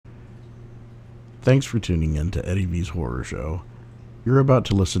Thanks for tuning in to Eddie V's Horror Show. You're about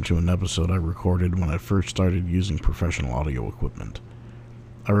to listen to an episode I recorded when I first started using professional audio equipment.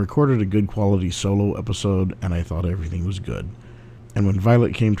 I recorded a good quality solo episode and I thought everything was good. And when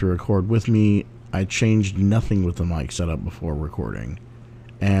Violet came to record with me, I changed nothing with the mic setup before recording.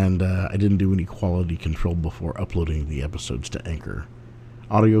 And I didn't do any quality control before uploading the episodes to Anchor.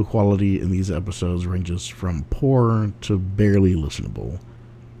 Audio quality in these episodes ranges from poor to barely listenable.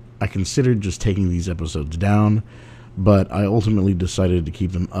 I considered just taking these episodes down, but I ultimately decided to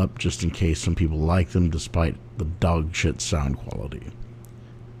keep them up just in case some people like them despite the dog shit sound quality.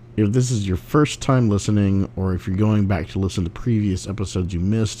 If this is your first time listening, or if you're going back to listen to previous episodes you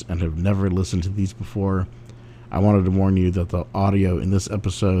missed and have never listened to these before, I wanted to warn you that the audio in this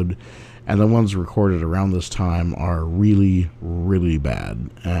episode and the ones recorded around this time are really, really bad.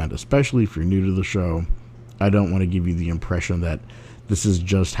 And especially if you're new to the show, I don't want to give you the impression that this is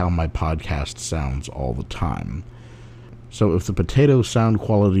just how my podcast sounds all the time. So if the potato sound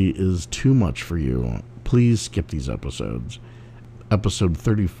quality is too much for you, please skip these episodes. Episode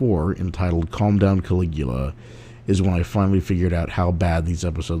 34, entitled Calm Down Caligula, is when I finally figured out how bad these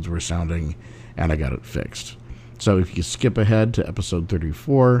episodes were sounding, and I got it fixed. So if you skip ahead to episode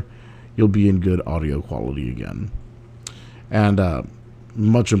 34, you'll be in good audio quality again. And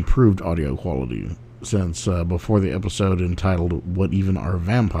much improved audio quality, since before the episode entitled What Even Are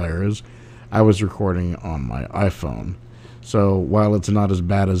Vampires, I was recording on my iPhone. So while it's not as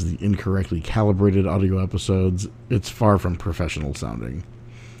bad as the incorrectly calibrated audio episodes, it's far from professional sounding.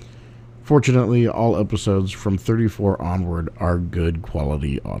 Fortunately, all episodes from 34 onward are good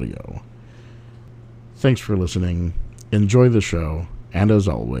quality audio. Thanks for listening, enjoy the show, and as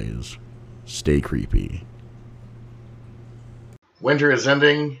always, stay creepy. Winter is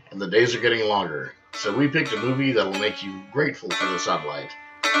ending, and the days are getting longer, so we picked a movie that'll make you grateful for the sunlight.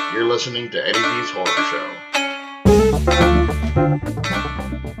 You're listening to Eddie V's Horror Show.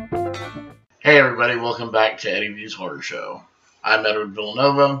 Hey everybody, welcome back to Eddie V's Horror Show. I'm Edward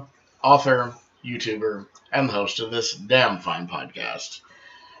Villanova, author, YouTuber, and the host of this damn fine podcast.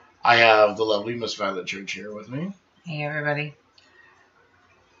 I have the lovely Miss Violet Church here with me. Hey everybody.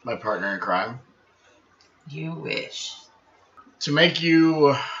 My partner in crime. You wish. To make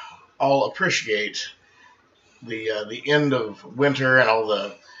you all appreciate the end of winter and all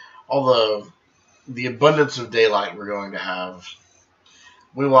the abundance of daylight we're going to have,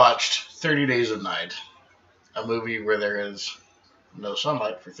 we watched 30 Days of Night, a movie where there is no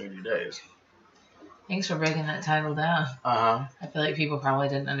sunlight for 30 days. Thanks for breaking that title down. Uh-huh. I feel like people probably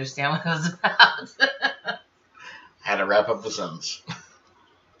didn't understand what it was about. Had to wrap up the sentence. Are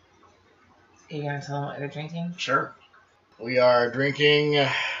you going to tell them what you're drinking? Sure. We are drinking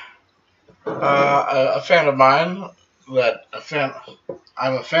a fan of mine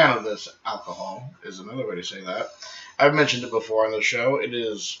I'm a fan of this alcohol, is another way to say that. I've mentioned it before on the show. It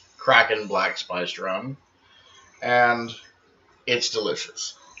is Kraken Black Spiced Rum, and it's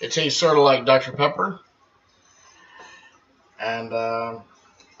delicious. It tastes sort of like Dr. Pepper, and I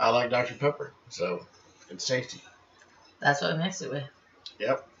like Dr. Pepper, so it's tasty. That's what we mixed it with.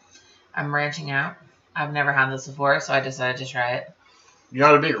 Yep. I'm branching out. I've never had this before, so I decided to try it. You're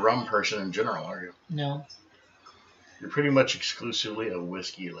not a big rum person in general, are you? No. You're pretty much exclusively a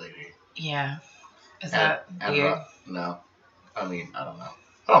whiskey lady. Yeah. Is that weird? No. I mean, I don't know.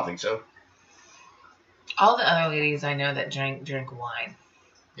 I don't think so. All the other ladies I know that drink wine.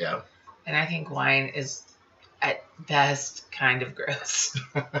 Yeah. And I think wine is, at best, kind of gross.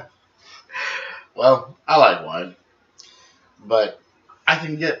 Well, I like wine. But I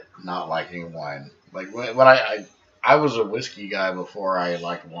can get not liking wine. Like, when I was a whiskey guy before I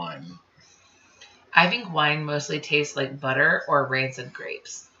liked wine. I think wine mostly tastes like butter or rancid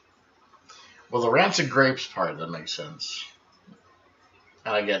grapes. Well, the rancid grapes part, that makes sense.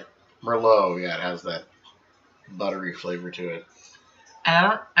 And I get Merlot, yeah, it has that buttery flavor to it.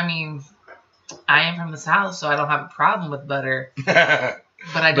 And I am from the South, so I don't have a problem with butter. But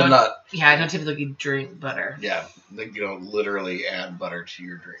I don't. I don't typically drink butter. Yeah, like you don't literally add butter to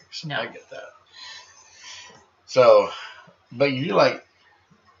your drinks. No. I get that. So, but you do like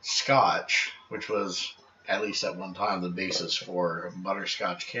Scotch, which was, at least at one time, the basis for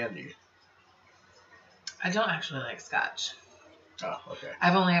butterscotch candy. I don't actually like Scotch. Oh, okay.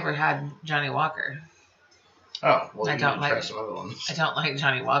 I've only ever had Johnny Walker. Oh, well, I don't like some other ones. I don't like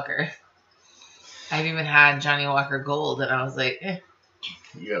Johnny Walker. I've even had Johnny Walker Gold, and I was like, eh.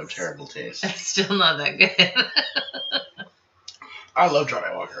 You have terrible taste. It's still not that good. I love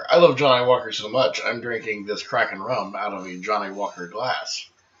Johnny Walker. I love Johnny Walker so much, I'm drinking this Kraken rum out of a Johnny Walker glass.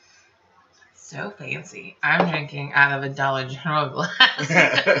 So fancy. I'm drinking out of a Dollar General glass.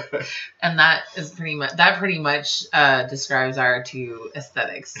 And that pretty much describes our two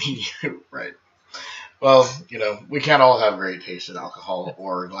aesthetics. Right. Well, we can't all have great taste in alcohol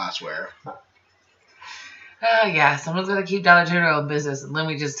or glassware. Oh, yeah. Someone's got to keep Dollar General in business. And let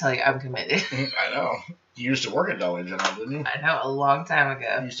me just tell you, I'm committed. I know. You used to work at Dollar General, didn't you? I know, a long time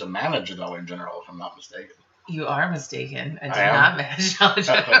ago. You used to manage a Dollar General, if I'm not mistaken. You are mistaken. I did not manage Dollar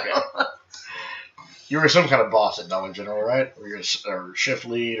General. Okay. You were some kind of boss at Dollar General, right? Or you're a shift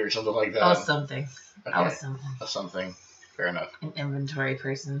lead or something like that? I was something. Okay. I was something. Something. Fair enough. An inventory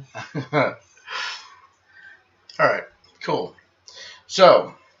person. All right. Cool.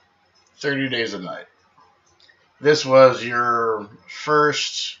 So, 30 Days of Night. This was your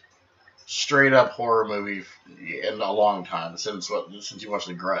first straight up horror movie in a long time since you watched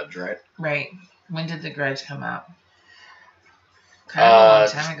The Grudge, right? Right. When did The Grudge come out? Kind of a long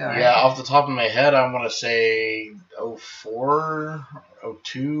time ago, right? Yeah, off the top of my head, I'm going to say 04,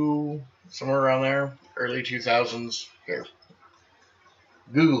 02, somewhere around there. Early 2000s. Here.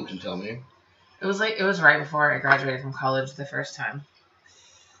 Google can tell me. It was right before I graduated from college the first time.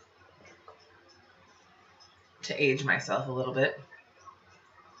 To age myself a little bit.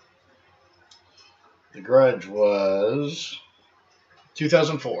 The Grudge was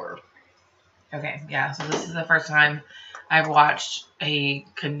 2004. Okay, yeah. So this is the first time I've watched a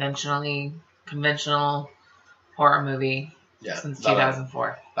conventional horror movie since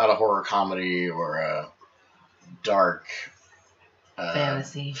 2004. Not a horror comedy or a dark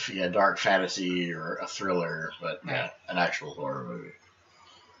fantasy. Yeah, dark fantasy or a thriller, but yeah, an actual horror movie.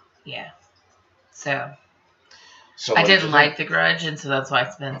 Yeah. So I didn't like The Grudge, and so that's why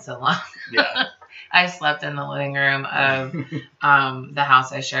it's been so long. Yeah. I slept in the living room of the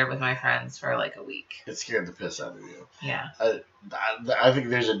house I shared with my friends for like a week. It scared the piss out of you. Yeah. I think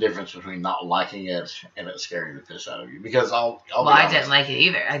there's a difference between not liking it and it scaring the piss out of you. Because I didn't like it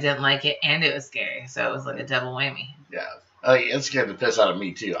either. I didn't like it, and it was scary, so it was like a double whammy. Yeah. It scared the piss out of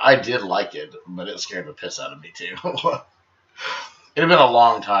me too. I did like it, but it scared the piss out of me too. It had been a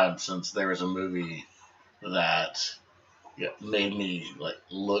long time since there was a movie that made me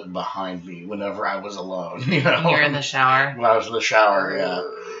look behind me whenever I was alone. When you're in the shower. When I was in the shower, yeah.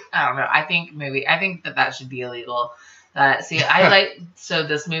 I don't know. I think that should be illegal. So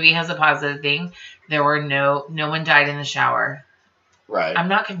this movie has a positive thing. There were no one died in the shower. Right. I'm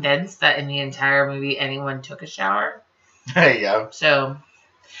not convinced that in the entire movie anyone took a shower. There you go. So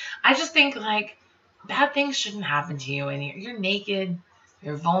I just think bad things shouldn't happen to you, and you're naked,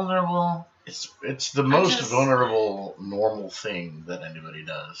 you're vulnerable. It's the most vulnerable, normal thing that anybody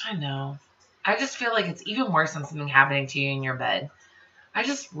does. I know. I just feel like it's even worse than something happening to you in your bed. I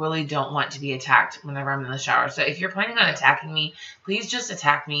just really don't want to be attacked whenever I'm in the shower. So if you're planning on attacking me, please just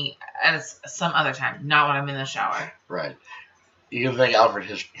attack me at some other time, not when I'm in the shower. Right. You can thank Alfred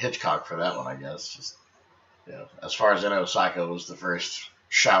Hitchcock for that one, I guess. Just, as far as I know, Psycho was the first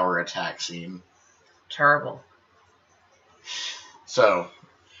shower attack scene. Terrible. So...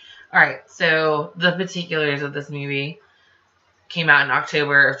 All right, so the particulars of this movie came out in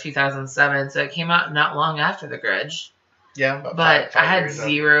October of 2007, so it came out not long after The Grudge. Yeah, but I had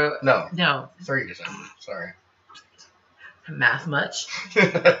zero... No. 3 years after. Sorry. Math much.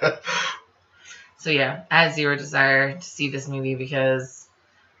 So yeah, I had zero desire to see this movie because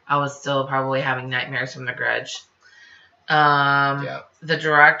I was still probably having nightmares from The Grudge. The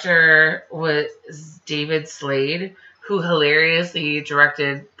director was David Slade, who hilariously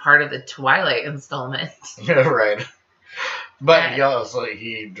directed part of the Twilight installment. Right. But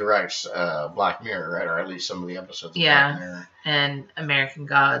he directs Black Mirror, right? Or at least some of the episodes of Black Mirror. And American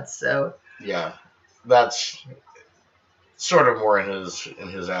Gods, so... Yeah. That's sort of more in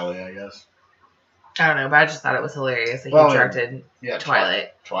his alley, I guess. I don't know, but I just thought it was hilarious that he directed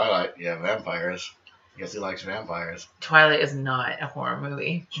Twilight. Twilight, vampires. I guess he likes vampires. Twilight is not a horror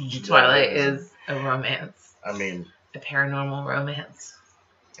movie. Twilight is a romance. I mean... a paranormal romance.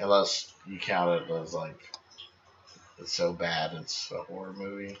 Unless you count it as it's so bad it's a horror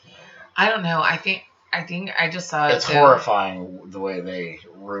movie. I don't know. I think I just saw it. It's horrifying the way they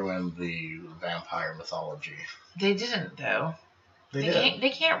ruined the vampire mythology. They didn't though.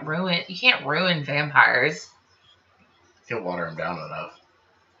 They can't ruin. You can't ruin vampires. You can water them down enough.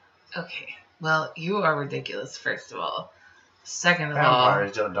 Okay. Well, you are ridiculous. First of all. Second of all,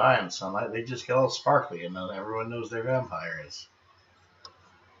 vampires don't die in sunlight. They just get all sparkly, and then everyone knows they're vampires.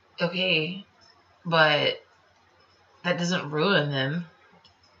 Okay, but that doesn't ruin them.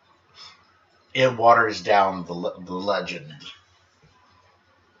 It waters down the legend.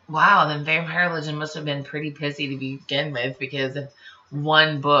 Wow, then vampire legend must have been pretty pissy to begin with, because if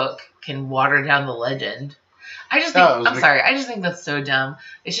one book can water down the legend. I just think, I just think that's so dumb.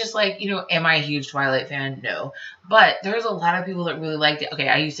 It's just like, am I a huge Twilight fan? No. But there's a lot of people that really liked it. Okay,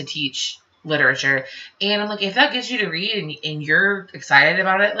 I used to teach literature, and I'm like, if that gets you to read and you're excited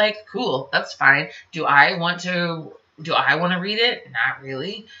about it, like, cool, that's fine. Do I want to read it? Not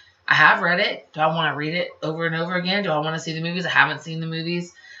really. I have read it. Do I want to read it over and over again? Do I want to see the movies? I haven't seen the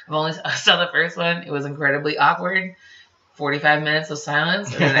movies. I've only saw the first one. It was incredibly awkward. 45 minutes of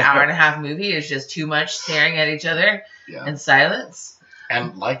silence and an hour and a half movie is just too much staring at each other in silence.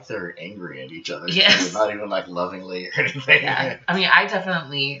 And like they're angry at each other. Yes. Not even like lovingly or anything. Yeah. I mean, I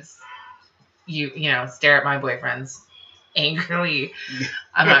definitely, stare at my boyfriends angrily.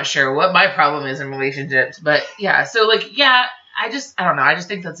 I'm not sure what my problem is in relationships, but yeah. So like, yeah, I don't know. I just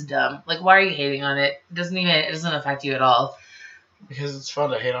think that's dumb. Like, why are you hating on it? It doesn't affect you at all. Because it's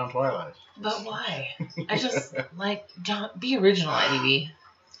fun to hate on Twilight. But why? I just be original, Eddie.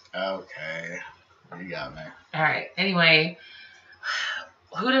 Okay. You got me. Alright. Anyway,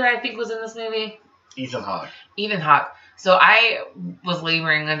 who did I think was in this movie? Ethan Hawke. Ethan Hawke. So I was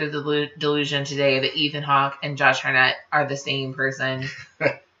laboring under the delusion today that Ethan Hawke and Josh Hartnett are the same person.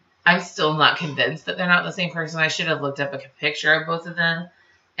 I'm still not convinced that they're not the same person. I should have looked up a picture of both of them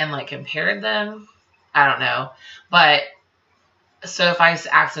and like compared them. I don't know. But so if I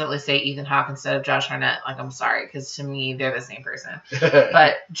accidentally say Ethan Hawke instead of Josh Hartnett, like, I'm sorry, because to me, they're the same person.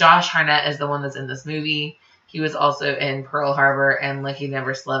 But Josh Hartnett is the one that's in this movie. He was also in Pearl Harbor and Lucky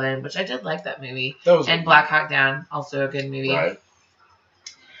Number 11, which I did like that movie. And Black Hawk Down, also a good movie. Right.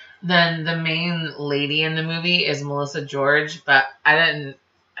 Then the main lady in the movie is Melissa George, but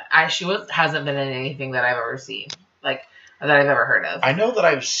she hasn't been in anything that I've ever seen, like, or that I've ever heard of. I know that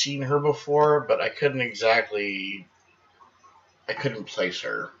I've seen her before, but I couldn't place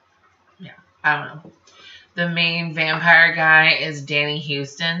her. Yeah, I don't know. The main vampire guy is Danny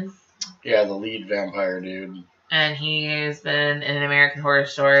Houston. Yeah, the lead vampire dude. And he has been in American Horror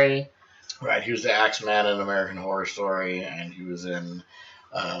Story. Right, he was the Axeman in American Horror Story, and he was in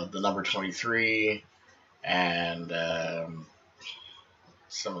the number 23, and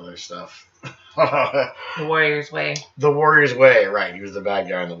some other stuff. The Warrior's Way. The Warrior's Way, right. He was the bad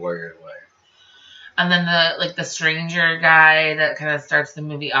guy in The Warrior's Way. And then the stranger guy that kind of starts the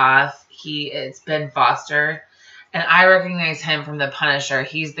movie off, it's Ben Foster. And I recognize him from The Punisher.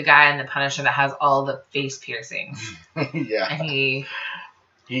 He's the guy in The Punisher that has all the face piercings. Yeah. And he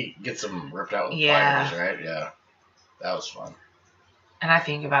gets them ripped out with pliers, right? Yeah. That was fun. And I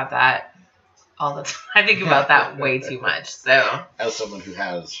think about that all the time. I think about that way too much. So as someone who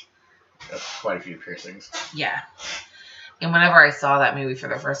has quite a few piercings. Yeah. And whenever I saw that movie for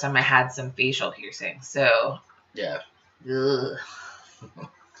the first time, I had some facial piercings. So yeah. Ugh.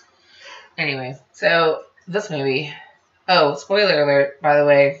 Anyway, so this movie. Oh, spoiler alert! By the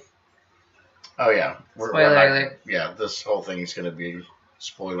way. Oh yeah. Spoiler alert. Yeah, this whole thing is going to be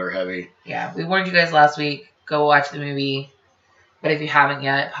spoiler heavy. Yeah, we warned you guys last week. Go watch the movie. But if you haven't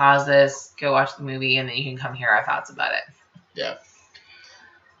yet, pause this, go watch the movie, and then you can come hear our thoughts about it. Yeah.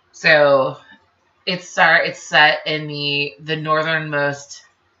 So it's set in the northernmost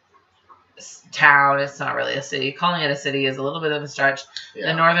town. It's not really a city. Calling it a city is a little bit of a stretch. Yeah.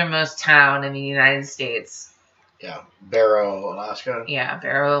 The northernmost town in the United States. Yeah. Barrow, Alaska. Yeah,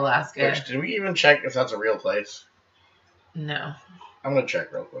 Barrow, Alaska. Did we even check if that's a real place? No. I'm going to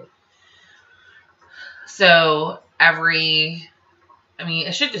check real quick. So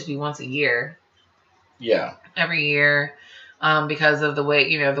it should just be once a year. Yeah. Every year, because of the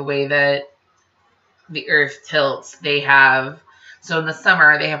way that the Earth tilts, so in the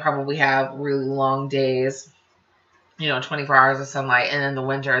summer, they probably have really long days, 24 hours of sunlight. And in the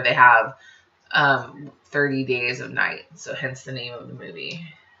winter, they have 30 days of night. So hence the name of the movie.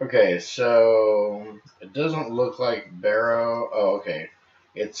 Okay, so it doesn't look like Barrow. Oh, okay.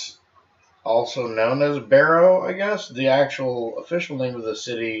 It's also known as Barrow, I guess. The actual official name of the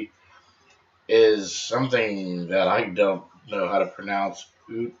city is something that I don't know how to pronounce.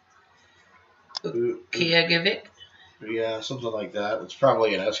 Reykjavik? Yeah, something like that. It's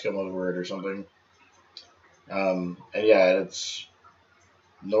probably an Eskimo word or something. And yeah, it's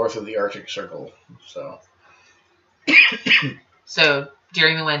north of the Arctic Circle. So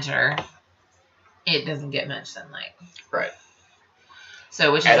during the winter, it doesn't get much sunlight. Right.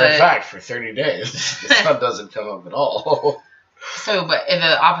 So in fact, for 30 days, the sun doesn't come up at all. So, but if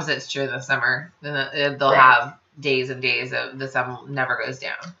the opposite's true in the summer, then they'll have days and days of the sun never goes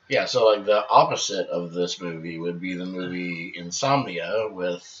down. Yeah, so like the opposite of this movie would be the movie Insomnia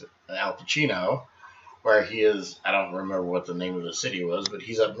with Al Pacino, where he is, I don't remember what the name of the city was, but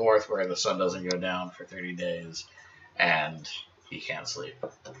he's up north where the sun doesn't go down for 30 days, and he can't sleep.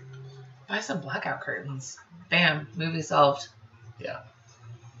 Buy some blackout curtains. Bam, movie solved. Yeah.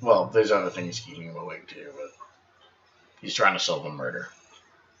 Well, there's other things keeping him awake too, but he's trying to solve a murder.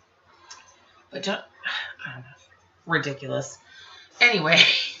 But I don't know. Ridiculous. Anyway,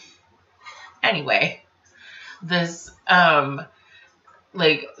 this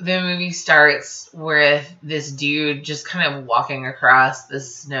like the movie starts with this dude just kind of walking across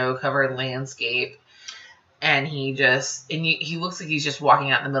this snow-covered landscape, and he looks like he's just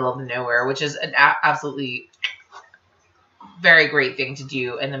walking out in the middle of nowhere, which is an absolutely very great thing to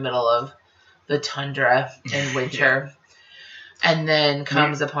do in the middle of the tundra in winter. Yeah. And then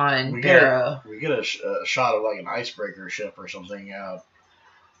comes upon Barrow. We get a shot of like an icebreaker ship or something out.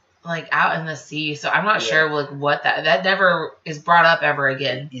 Like out in the sea. So I'm not sure like what that never is brought up ever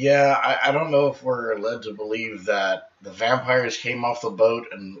again. Yeah, I don't know if we're led to believe that the vampires came off the boat,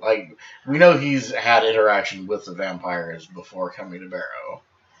 and like we know he's had interaction with the vampires before coming to Barrow.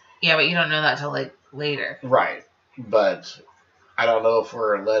 Yeah, but you don't know that till like later. Right. But I don't know if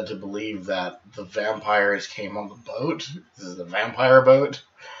we're led to believe that the vampires came on the boat. This is the vampire boat.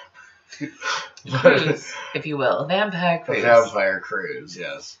 Cruise, if you will. Vampire cruise. A vampire cruise,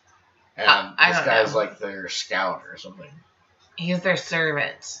 yes. And this guy's like their scout or something. He's their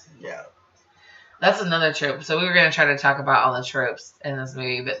servant. Yeah. That's another trope. So we were going to try to talk about all the tropes in this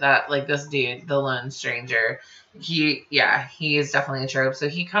movie, but that, like, this dude, the lone stranger, he is definitely a trope. So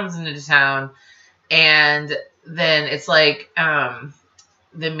he comes into town, and then it's like the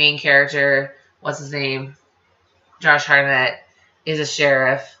main character, what's his name? Josh Hartnett is a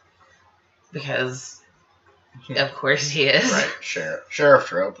sheriff because of course he is. Right, sheriff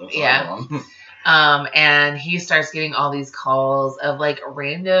trope. That's and he starts getting all these calls of like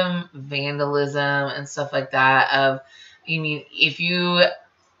random vandalism and stuff like that. If you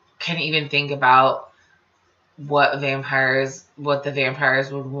can even think about what the vampires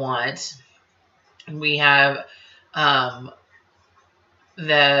would want, we have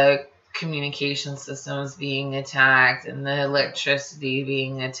the communication systems being attacked and the electricity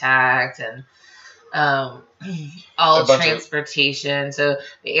being attacked and all transportation. So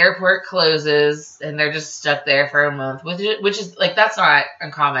the airport closes and they're just stuck there for a month, which is like, that's not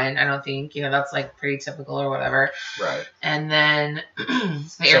uncommon. I don't think, that's like pretty typical or whatever. Right. And then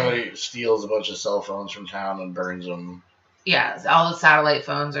somebody steals a bunch of cell phones from town and burns them. Yeah, all the satellite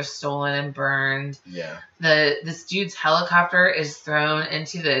phones are stolen and burned. Yeah. This dude's helicopter is thrown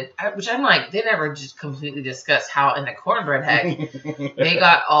into which I'm like, they never just completely discuss how in the cornbread heck they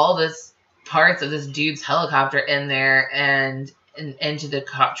got all this parts of this dude's helicopter in there and into the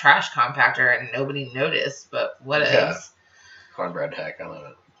trash compactor, and nobody noticed, but what is? Cornbread heck, I love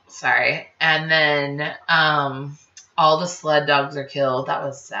it. Sorry. And then all the sled dogs are killed. That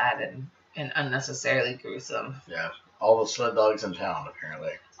was sad and unnecessarily gruesome. Yeah. All the sled dogs in town,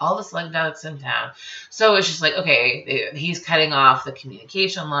 apparently. All the sled dogs in town. So it's just like, okay, he's cutting off the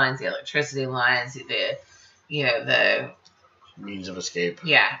communication lines, the electricity lines, the means of escape.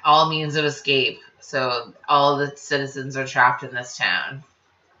 Yeah, all means of escape. So all the citizens are trapped in this town.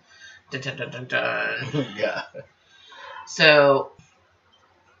 Dun, dun, dun, dun, dun. Yeah. So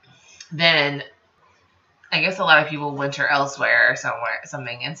then I guess a lot of people winter elsewhere or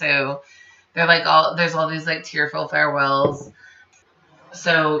something. And so they're like there's all these like tearful farewells.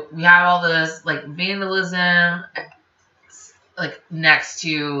 So we have all this like vandalism like next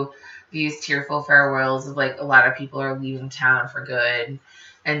to these tearful farewells of like a lot of people are leaving town for good.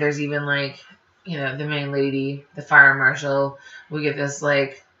 And there's even like, the main lady, the fire marshal, we get this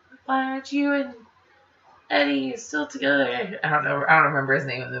like, why aren't you and Eddie still together? I don't know. I don't remember his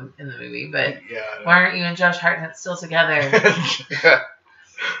name in the movie, but why aren't you and Josh Hartnett still together? Yeah.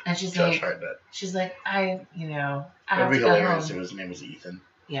 And she's Josh like, Hartnett. I have It'd be to go hilarious home. if his name was Ethan.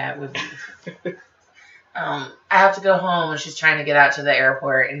 Yeah, it would be. I have to go home, and she's trying to get out to the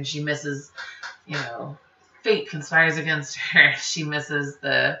airport, and she misses, fate conspires against her. She misses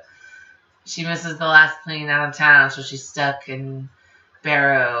the last plane out of town, so she's stuck in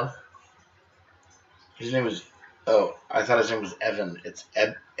Barrow. His name was, I thought his name was Evan. It's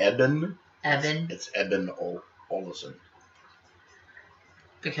Eben. Eben? It's Eben Olesen.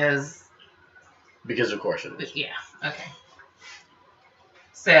 Because of course it is. Yeah, okay.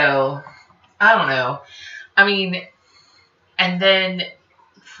 So, I don't know. I mean, and then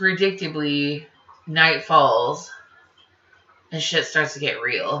predictably, night falls and shit starts to get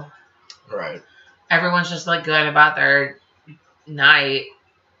real. Right. Everyone's just like going about their night,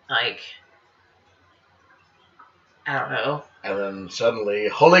 like, I don't know. And then suddenly,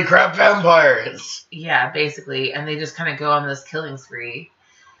 holy crap, vampires! Yeah, basically. And they just kind of go on this killing spree.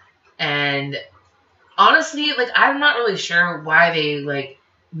 And honestly, like, I'm not really sure why they, like,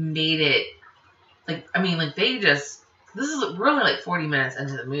 made it, like, I mean, like, we're only, like, 40 minutes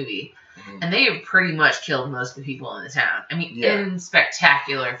into the movie, and they have pretty much killed most of the people in the town. I mean, in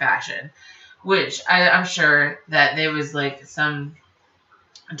spectacular fashion, which I'm sure that there was, like,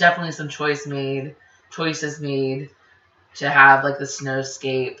 definitely some choices made to have, like, the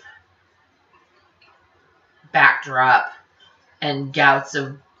snowscape backdrop and gouts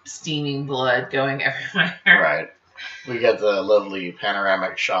of steaming blood going everywhere. Right. We get the lovely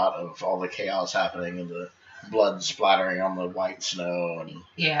panoramic shot of all the chaos happening and the blood splattering on the white snow. And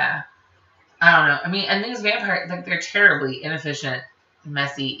yeah. I don't know. I mean, and these vampires, like, they're terribly inefficient,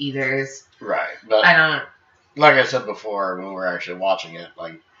 messy eaters. Right. But I don't... like I said before when we were actually watching it,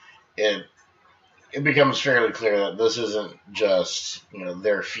 like, it becomes fairly clear that this isn't just,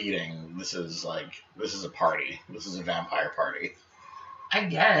 they're feeding. This is a party. This is a vampire party. I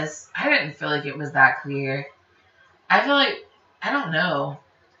guess. I didn't feel like it was that clear. I feel like, I don't know.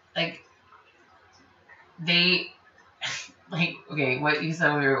 Like, they, like, okay, what you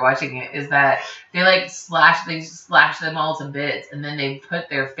said when we were watching it is that they slash them all to bits, and then they put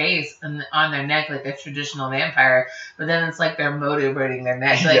their face on their neck like a traditional vampire, but then it's like they're motorboating their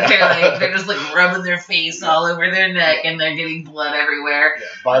neck. Like, they're just, like, rubbing their face all over their neck, and they're getting blood everywhere. Yeah,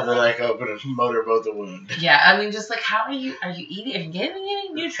 by the neck open and motorboat the wound. Yeah, I mean, just, like, are you eating, are you getting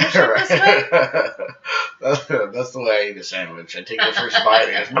any nutrition this way? That's the way I eat a sandwich. I take the first bite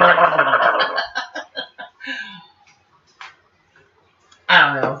and it's...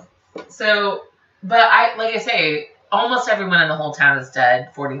 I don't know. So, but like I say, almost everyone in the whole town is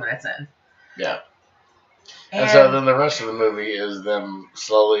dead 40 minutes in. Yeah. And so then the rest of the movie is them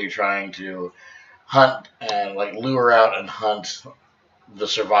slowly trying to hunt and, like, lure out and hunt the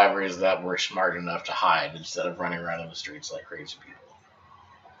survivors that were smart enough to hide instead of running around in the streets like crazy people.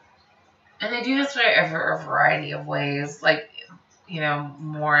 And they do this for a variety of ways. Like,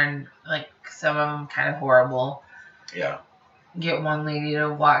 more in, like, some of them kind of horrible. Yeah. Get one lady to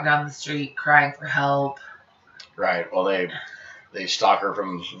walk down the street crying for help. Right. Well, they stalk her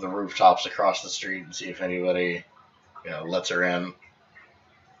from the rooftops across the street and see if anybody, lets her in.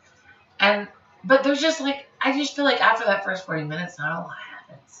 But there's just, like, I just feel like after that first 40 minutes, not a lot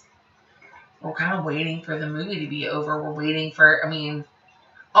happens. We're kind of waiting for the movie to be over. We're waiting for, I mean,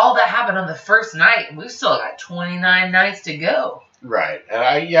 all that happened on the first night, and we've still got 29 nights to go. Right. And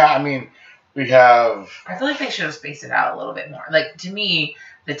I mean, we have... I feel like they should have spaced it out a little bit more. Like, to me,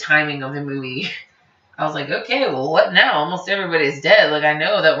 the timing of the movie, I was like, okay, well, what now? Almost everybody's dead. Like, I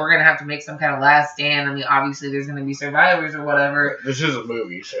know that we're going to have to make some kind of last stand. I mean, obviously, there's going to be survivors or whatever. This is a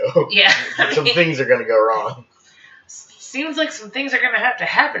movie, so... Yeah. Some things are going to go wrong. Seems like some things are going to have to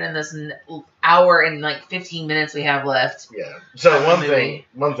happen in this hour and, like, 15 minutes we have left. Yeah. So one thing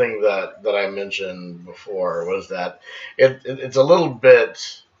that I mentioned before was that it's a little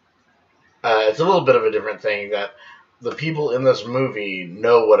bit... it's a little bit of a different thing that the people in this movie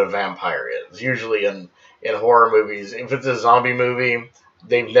know what a vampire is. Usually in horror movies, if it's a zombie movie,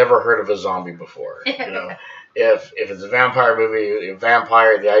 they've never heard of a zombie before. If it's a vampire movie,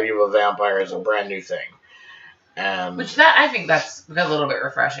 the idea of a vampire is a brand new thing. And I think that's a little bit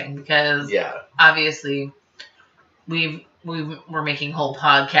refreshing because obviously we're making whole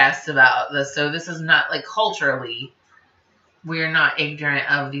podcasts about this, so this is not, like, culturally. We're not ignorant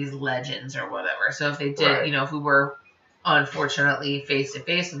of these legends or whatever. So if they did, if we were unfortunately face to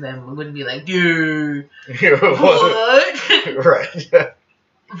face with them, we wouldn't be like, dude, what? Right.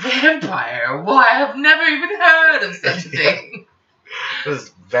 Vampire? Why? I've never even heard of such a thing.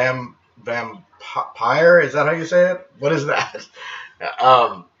 This vampire? Is that how you say it? What is that?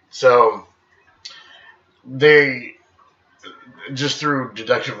 So they, just through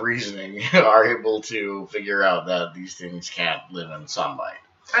deductive reasoning, are able to figure out that these things can't live in sunlight.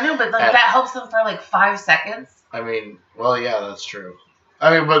 I know, but that helps them for like 5 seconds. I mean, well, yeah, that's true.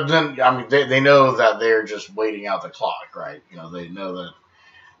 I mean, but then, they know that they're just waiting out the clock, right? They know that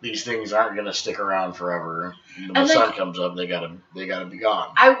these things aren't going to stick around forever. When the sun comes up, they gotta be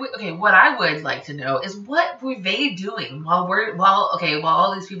gone. What I would like to know is what were they doing while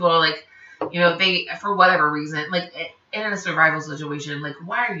all these people are like, they, for whatever reason, like, in a survival situation, like,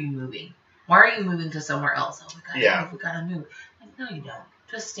 why are you moving? Why are you moving to somewhere else? Oh, we gotta move. Like, no, you don't.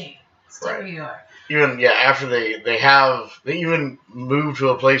 Just stay where you are. Even after they even move to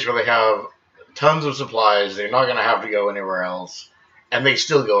a place where they have tons of supplies, they're not gonna have to go anywhere else, and they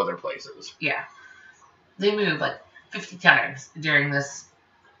still go other places. Yeah, they move like 50 times during this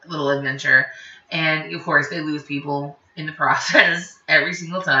little adventure, and of course they lose people in the process every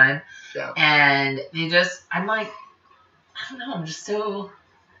single time. Yeah, and they just, I'm like, I don't know, I'm just so,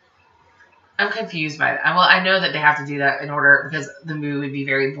 I'm confused by that. Well, I know that they have to do that in order because the movie would be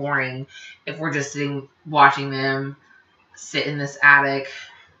very boring if we're just sitting watching them sit in this attic,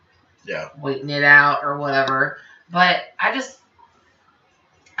 waiting it out or whatever. But I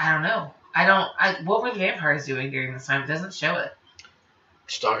don't know. What were the vampires doing during this time? It doesn't show it.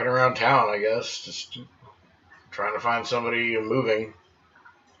 Stalking around town, I guess, just trying to find somebody moving.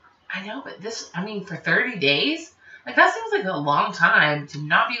 I know, but for 30 days? Like, that seems like a long time to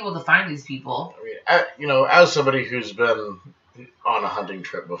not be able to find these people. I mean, as somebody who's been on a hunting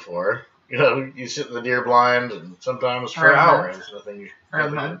trip before, you sit in the deer blind and sometimes for hours. For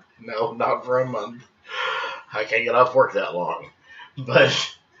a month? No, not for a month. I can't get off work that long.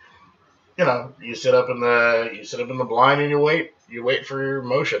 But, you sit up in the blind and you wait for your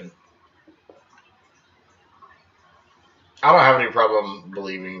motion. I don't have any problem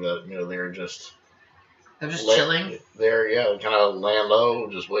believing that, they're just chilling. They're kind of laying low,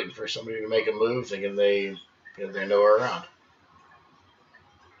 just waiting for somebody to make a move, thinking they know we're around.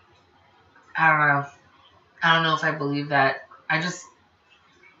 I don't know. I don't know if I believe that. I just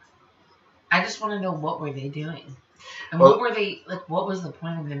want to know, what were they doing, and what were they like? What was the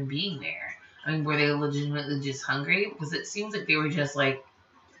point of them being there? I mean, were they legitimately just hungry? Because it seems like they were just like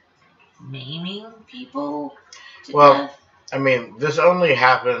maiming people to death. I mean, this only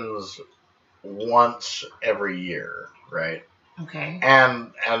happens once every year, right? Okay.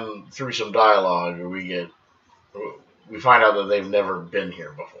 And through some dialogue, we find out that they've never been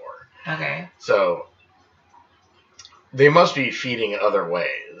here before. Okay. So they must be feeding other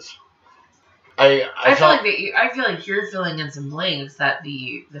ways. I feel like you're filling in some blanks that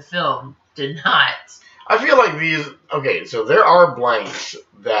the film did not. I feel like these. Okay, so there are blanks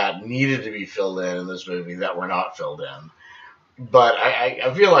that needed to be filled in this movie that were not filled in. But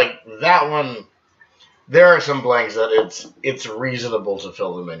I feel like that one, there are some blanks that it's reasonable to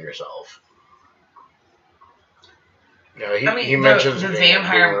fill them in yourself. He mentions the being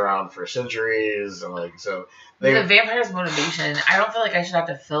vampire around for centuries, and the vampire's motivation. I don't feel like I should have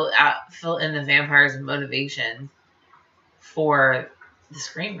to fill in the vampire's motivation for the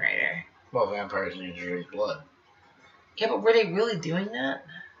screenwriter. Well, vampires need to drink blood. Yeah, but were they really doing that?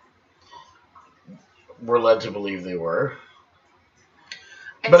 We're led to believe they were.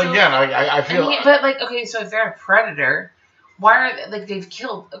 And but so, again, I feel. So if they're a predator, why are they've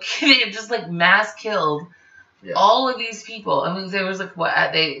killed? Okay, they've just mass killed all of these people. I mean, there was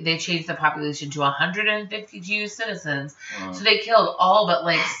they changed the population to 152 citizens, so they killed all but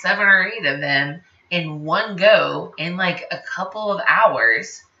 7 or 8 of them in one go in a couple of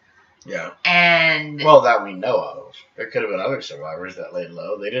hours. Yeah. And that we know of. There could have been other survivors that laid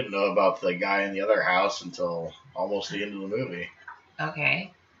low. They didn't know about the guy in the other house until almost the end of the movie.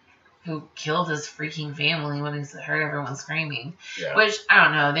 Okay. Who killed his freaking family when he heard everyone screaming. Yeah. Which, I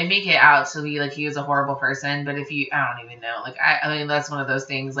don't know, they make it out to be he was a horrible person, but I don't even know. I mean, that's one of those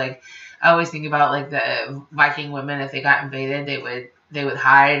things, I always think about, the Viking women, if they got invaded, they would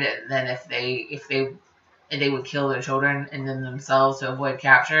hide, and then if they would kill their children and then themselves to avoid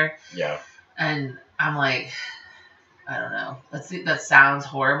capture. Yeah. And I'm I don't know. That sounds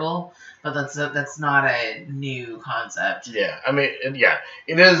horrible, but that's not a new concept. Yeah, I mean,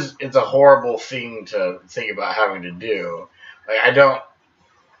 it is. It's a horrible thing to think about having to do. I don't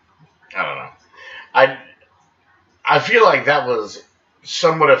know. I feel like that was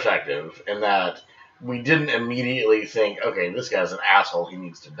somewhat effective in that we didn't immediately think, okay, this guy's an asshole, he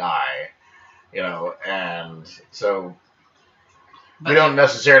needs to die, and so. We don't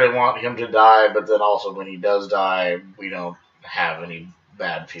necessarily want him to die, but then also when he does die, we don't have any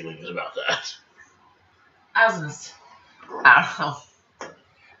bad feelings about that. I don't know.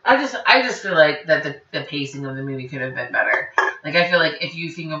 I just feel like that the pacing of the movie could have been better. I feel like if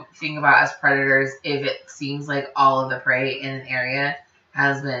you think about as predators, if it seems like all of the prey in an area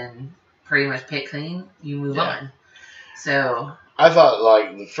has been pretty much picked clean, you move on. So I thought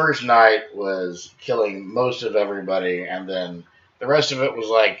the first night was killing most of everybody, and then the rest of it was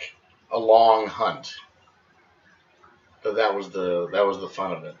a long hunt. But that was the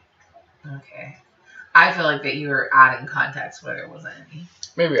fun of it. Okay. I feel like that you were adding context where there wasn't any.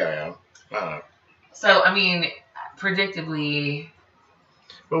 Maybe I am. I don't know. So, I mean, predictably.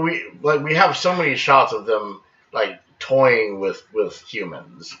 But we have so many shots of them toying with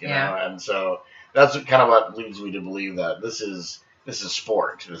humans, you know, and so that's kind of what leads me to believe that this is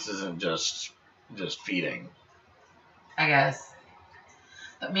sport. This isn't just feeding. I guess.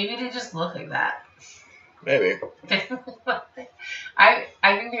 But maybe they just look like that. Maybe. I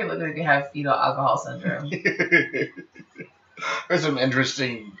think they look like they have fetal alcohol syndrome. There's some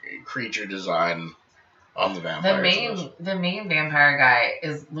interesting creature design on the vampires. The main vampire guy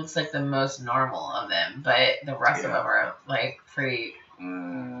looks like the most normal of them, but the rest of them are like pretty.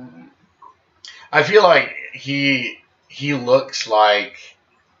 I feel like he looks like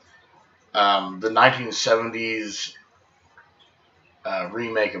the 1970s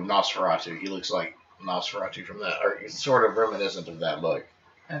remake of Nosferatu. He looks like Nosferatu from that, or sort of reminiscent of that look.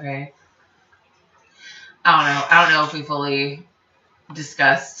 Okay. I don't know if we fully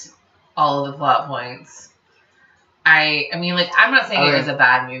discussed all of the plot points. I mean, like, I'm not saying it was a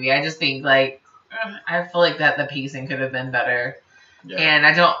bad movie. I just think, like, I feel like that the pacing could have been better. Yeah. And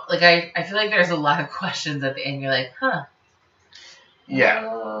I don't, like, I feel like there's a lot of questions at the end. You're like, huh.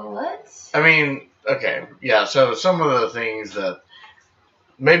 Yeah. What? I mean, okay. Yeah, so some of the things that,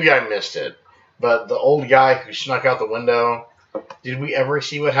 maybe I missed it, but the old guy who snuck out the window, did we ever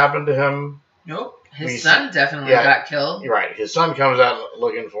see what happened to him? Nope. His son definitely got killed. Right. His son comes out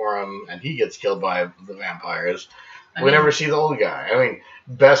looking for him, and he gets killed by the vampires. We never see the old guy. I mean,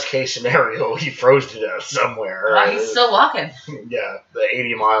 best case scenario, he froze to death somewhere. He's still walking. Yeah, the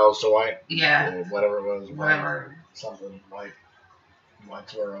 80 miles to White. Yeah. Whatever it was. Whatever.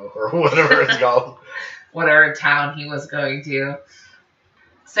 Whitesboro, or whatever it's called. Whatever town he was going to.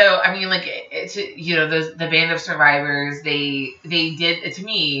 So, I mean, like, the band of survivors, they did, to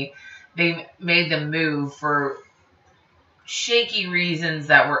me, they made the move for shaky reasons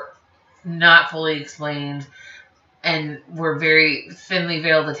that were not fully explained and were very thinly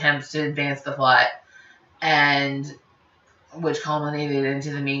veiled attempts to advance the plot, and which culminated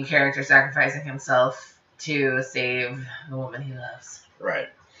into the main character sacrificing himself to save the woman he loves. Right.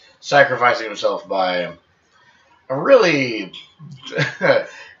 Sacrificing himself by a really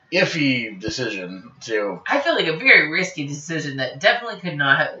iffy decision to... I feel like a very risky decision that definitely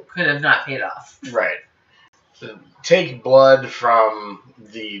could have not paid off. Right. To take blood from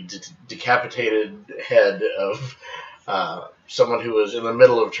the decapitated head of someone who was in the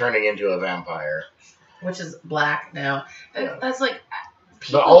middle of turning into a vampire. Which is black now. That's like...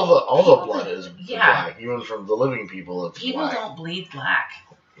 But all the blood is black, even from the living people. It's people black. Don't bleed black.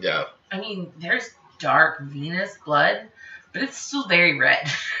 Yeah. I mean, there's dark venous blood, but it's still very red.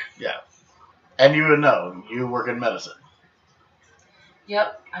 Yeah. And you would know. You work in medicine.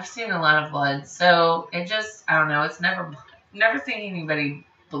 Yep. I've seen a lot of blood. So, it just, I don't know. It's never seen anybody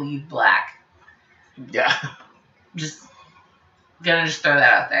bleed black. Yeah. Gonna throw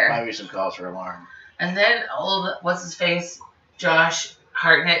that out there. Might be some cause for alarm. And then what's his face? Josh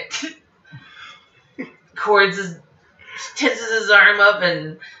Hartnett tenses his arm up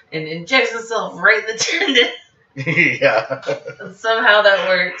and injects himself right in the tendon. Yeah. And somehow that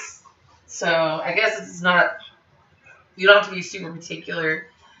works. So I guess it's not. You don't have to be super particular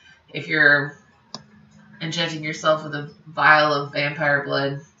if you're injecting yourself with a vial of vampire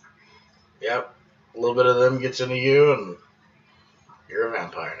blood. Yep. A little bit of them gets into you, and you're a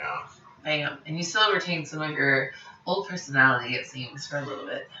vampire now. Bam. And you still retain some of your old personality, it seems, for a little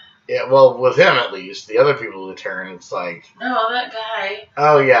bit. Yeah, well, with him at least. The other people who turn, it's like... No, that guy.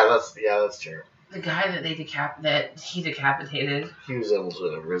 Oh, yeah, that's true. The guy that he decapitated. He was able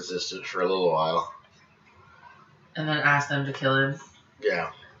to resist it for a little while. And then asked them to kill him.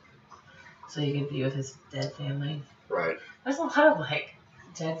 Yeah. So he could be with his dead family. Right. There's a lot of, like,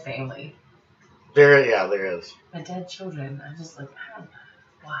 dead family. There is. And dead children. I'm just like,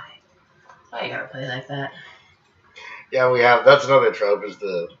 why? Why you gotta play like that? Yeah, that's another trope, is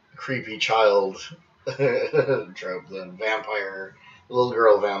the creepy child trope, the vampire, little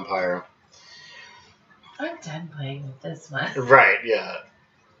girl vampire. I'm done playing with this one. Right, yeah.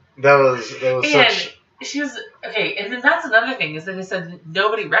 That was such... She was, okay, and then that's another thing, is that they said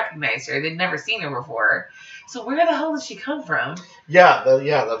nobody recognized her. They'd never seen her before. So where the hell did she come from? Yeah,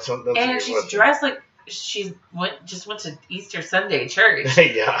 that's and she's dressed like she went to Easter Sunday church.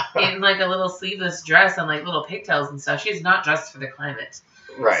 Yeah. In like a little sleeveless dress and like little pigtails and stuff. She's not dressed for the climate.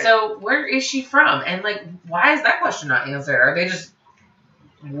 Right. So where is she from? And like, why is that question not answered? Are they just,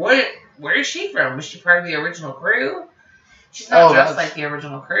 where is she from? Was she part of the original crew? She's not dressed like the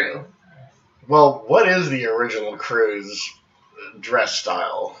original crew. Well, what is the original crew's dress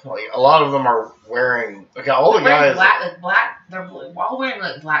style? Like, a lot of them are wearing... Okay, all the guys... They're all wearing,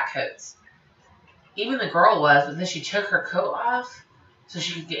 like, black coats. Even the girl was, but then she took her coat off so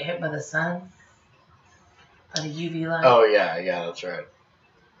she could get hit by the sun. By the UV light. Oh, yeah, that's right.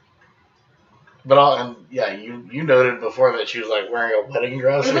 But, you noted before that she was, like, wearing a wedding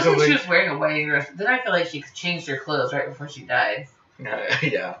dress or something. It looked like she was wearing a wedding dress. Then I feel like she changed her clothes right before she died.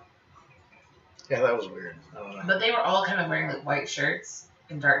 Yeah. Yeah, that was weird. I don't know. But they were all kind of wearing like white shirts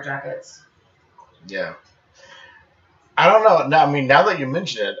and dark jackets. Yeah. I don't know. Now, I mean, now that you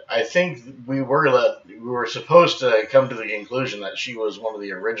mention it, I think we were supposed to come to the conclusion that she was one of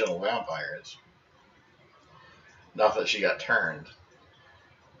the original vampires. Not that she got turned.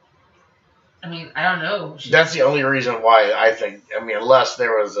 I mean, I don't know. That's the only reason why I think. I mean, unless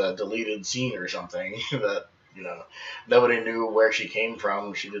there was a deleted scene or something that nobody knew where she came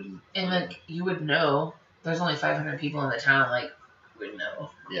from. She didn't. And like you would know, there's only 500 people in the town. Like, you would know.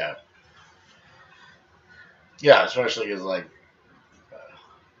 Yeah. Yeah, especially because well,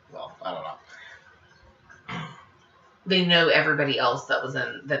 I don't know. They know everybody else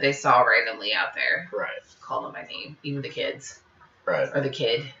that they saw randomly out there. Right. Call them by name, even the kids. Right. Or the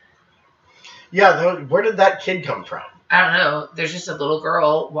kid. Yeah, where did that kid come from? I don't know. There's just a little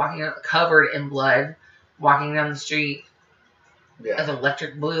girl covered in blood, walking down the street with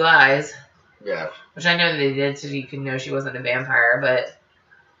electric blue eyes. Yeah. Which I know that they did so you can know she wasn't a vampire, but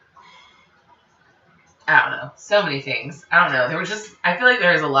I don't know. So many things. I don't know. I feel like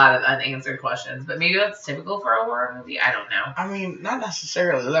there's a lot of unanswered questions, but maybe that's typical for a horror movie. I don't know. I mean, not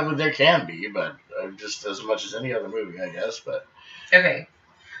necessarily. I mean, there can be, but just as much as any other movie, I guess. But okay.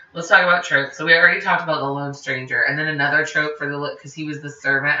 Let's talk about tropes. So we already talked about the lone stranger, and then another trope because he was the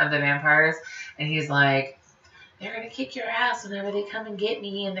servant of the vampires, and he's like, they're gonna kick your ass whenever they come and get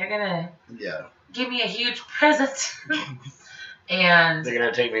me, and they're gonna give me a huge present, and they're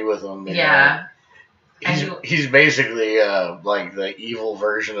gonna take me with them. Yeah. He's basically like the evil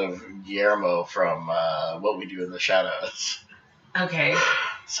version of Guillermo from What We Do in the Shadows. Okay.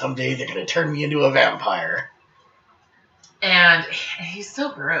 Someday they're gonna turn me into a vampire. And he's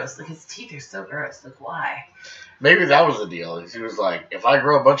so gross. Like, his teeth are so gross. Like, why? Maybe that was the deal. He was like, if I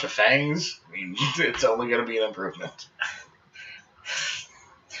grow a bunch of fangs, I mean, it's only going to be an improvement.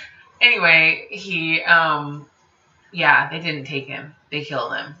 Anyway, they didn't take him. They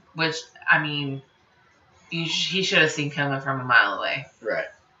killed him. Which, I mean, he should have seen coming from a mile away. Right.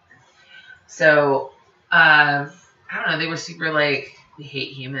 So, I don't know. They were super, like, we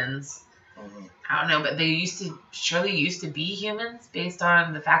hate humans. Mm-hmm. I don't know, but they surely used to be humans based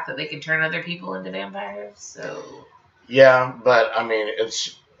on the fact that they could turn other people into vampires. So yeah, but I mean,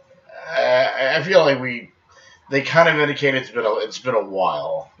 I feel like they kind of indicate it's been a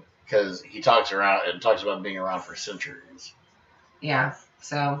while because he talks about being around for centuries. Yeah.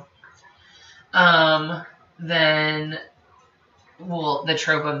 So, then, well, the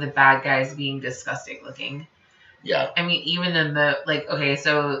trope of the bad guys being disgusting looking. Yeah. I mean, even in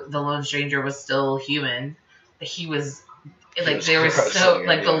so the lone stranger was still human, but he was, like, there was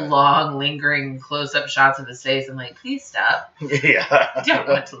the long, lingering close-up shots of his face. I'm like, please stop. Yeah. I don't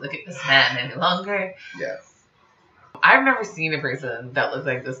want to look at this man any longer. Yeah. I've never seen a person that looks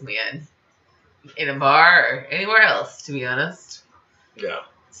like this man in a bar or anywhere else, to be honest. Yeah.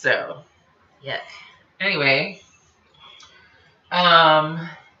 So, yeah. Anyway,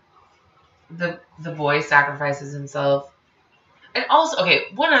 the boy sacrifices himself. And also, okay,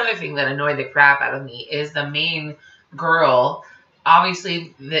 one other thing that annoyed the crap out of me is the main girl.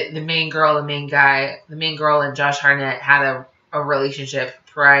 Obviously, the main girl, the main guy, the main girl and Josh Hartnett had a relationship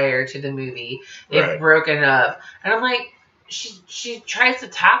prior to the movie. They've broken up. And I'm like, she tries to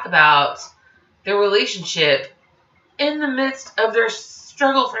talk about their relationship in the midst of their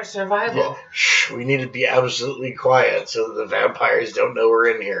struggle for survival. Yeah. Shh, we need to be absolutely quiet so that the vampires don't know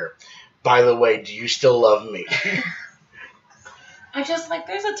we're in here. By the way, do you still love me? I just, like,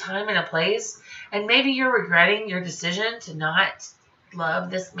 there's a time and a place, and maybe you're regretting your decision to not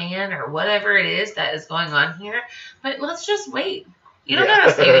love this man or whatever it is that is going on here, but let's just wait. You don't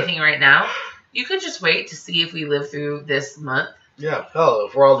gotta say anything right now. You could just wait to see if we live through this month. Yeah, hell,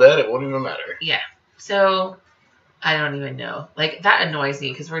 if we're all dead, it won't even matter. Yeah, so, I don't even know. Like, that annoys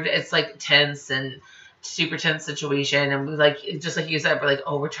me, because it's, like, tense and super tense situation, and we, like, just like you said, we're like,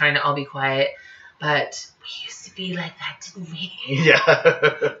 oh, we're trying to all be quiet, but we used to be like that, didn't we? Yeah.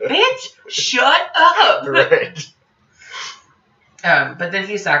 Bitch, shut up! Right. But then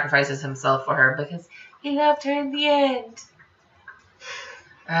he sacrifices himself for her because he loved her in the end.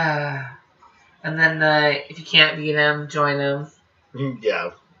 And then if you can't beat him, join him.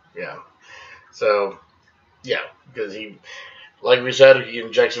 Yeah. So, yeah, because he, like we said, he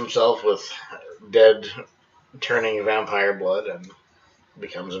injects himself with dead turning vampire blood and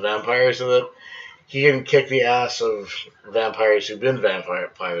becomes a vampire so that he can kick the ass of vampires who've been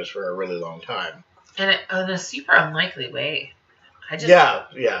vampires for a really long time. And in a super unlikely way. Yeah.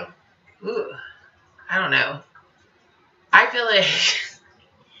 Ooh, I don't know. I feel like...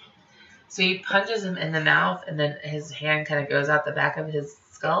 So he punches him in the mouth, and then his hand kind of goes out the back of his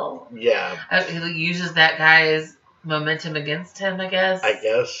skull? Yeah. He uses that guy's momentum against him, I guess.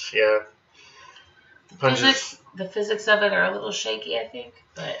 Yeah. the physics of it are a little shaky, I think.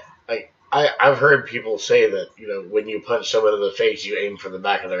 But I've heard people say that, when you punch someone in the face, you aim for the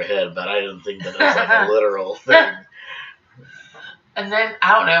back of their head, but I didn't think that was like a literal thing. And then,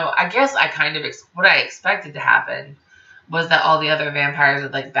 I don't know, I guess I kind of, what I expected to happen was that all the other vampires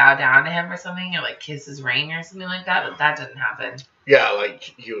would, like, bow down to him or something, or, like, kiss his ring or something like that, but that didn't happen. Yeah, like,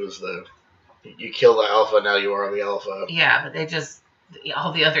 he was you kill the alpha, now you are the alpha. Yeah, but they just,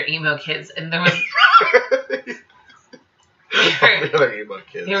 all the other emo kids, and there was... the other emo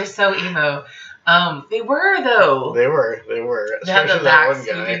kids. They were so emo. They were though. They were. They had the back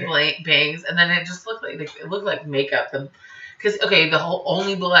swooping bangs, and then it just looked like makeup. Because the whole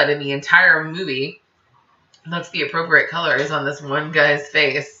only blood in the entire movie, that's the appropriate color, is on this one guy's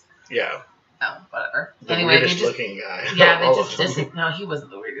face. Yeah. Oh, whatever. The anyway, weirdest looking guy. Yeah, they just no, he wasn't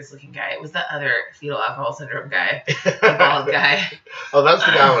the weirdest looking guy. It was the other fetal alcohol syndrome guy, the bald guy. Oh, that's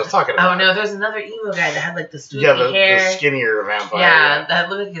the guy I was talking about. Oh no, there's another emo guy that had like the swoopy hair. The skinnier vampire. Yeah, that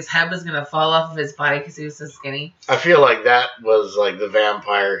looked like his head was gonna fall off of his body because he was so skinny. I feel like that was like the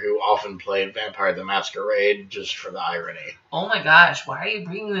vampire who often played Vampire the Masquerade, just for the irony. Oh my gosh, why are you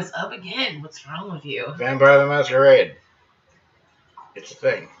bringing this up again? What's wrong with you? Vampire the Masquerade. It's a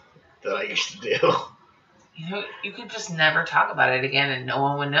thing that I used to do. You could just never talk about it again and no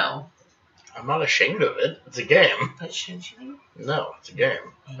one would know. I'm not ashamed of it. It's a game. But shouldn't you be? No, it's a game.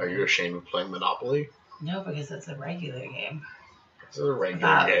 Are you ashamed of playing Monopoly? No, because it's a regular game. It's a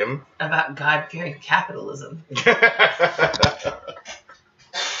regular game. About God-fearing capitalism.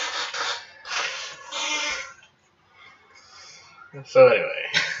 So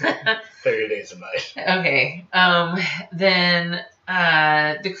anyway, 30 Days of Night. Okay. Then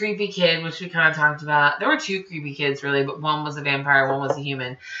the creepy kid, which we kind of talked about. There were two creepy kids, really, but one was a vampire, one was a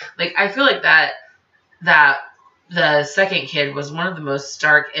human. Like, I feel like that the second kid was one of the most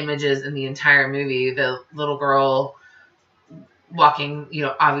stark images in the entire movie. The little girl walking,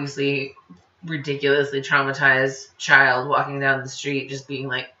 obviously ridiculously traumatized child walking down the street, just being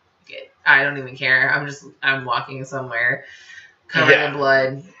like, I don't even care. I'm walking somewhere covered in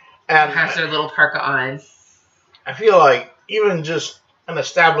blood. And has their little parka on. I feel like even just an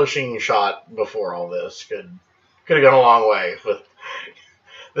establishing shot before all this could have gone a long way with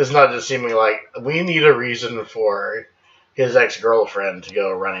this not just seeming like we need a reason for his ex-girlfriend to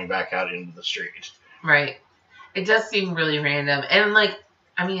go running back out into the street. Right. It does seem really random. And I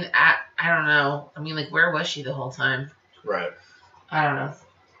don't know. Where was she the whole time? Right. I don't know.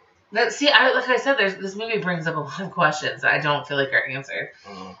 Like I said, this movie brings up a lot of questions that I don't feel like are answered.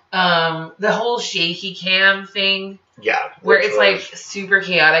 Mm-hmm. The whole shaky cam thing. Yeah. Where it's like super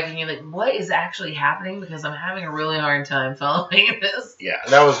chaotic and you're like, what is actually happening? Because I'm having a really hard time following this. Yeah,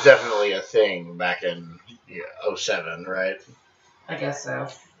 that was definitely a thing back in 2007, right? I guess so.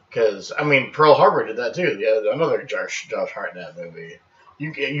 Because, Pearl Harbor did that too. Yeah, another Josh Hartnett movie.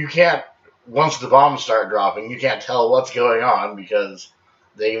 You can't, once the bombs start dropping, you can't tell what's going on because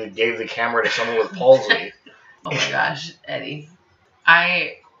they gave the camera to someone with palsy. Oh my gosh, Eddie.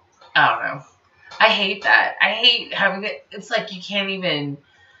 I don't know. I hate that. I hate having it. It's like you can't even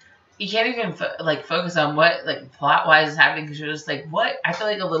focus on what plot wise is happening because you're just like, what? I feel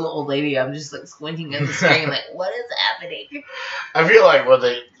like a little old lady. I'm just squinting at the screen like, what is happening? I feel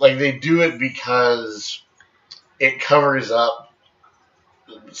like they do it because it covers up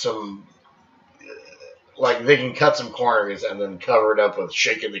some. They can cut some corners and then cover it up with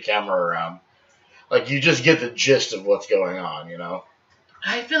shaking the camera around. You just get the gist of what's going on,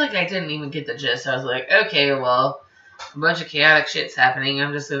 I feel like I didn't even get the gist. I was like, okay, well, a bunch of chaotic shit's happening.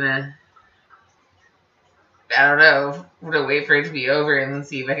 I'm just gonna, I don't know, I'm gonna wait for it to be over and then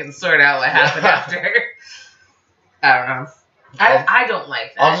see if I can sort out what happened after. I don't know. I don't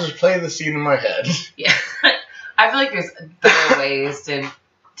like that. I'll just play the scene in my head. Yeah. I feel like there's better ways to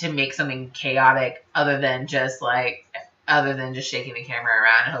make something chaotic other than just shaking the camera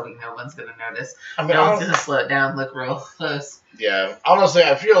around and hoping no one's gonna notice. No one's gonna slow it down, look real close. Yeah, honestly,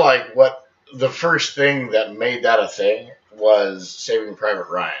 I feel like what the first thing that made that a thing was Saving Private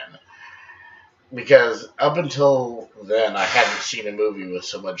Ryan, because up until then I hadn't seen a movie with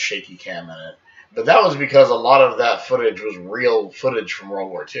so much shaky cam in it. But that was because a lot of that footage was real footage from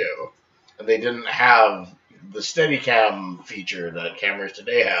World War II, and they didn't have the Steadicam feature that cameras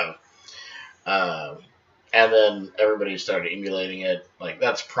today have. And then everybody started emulating it.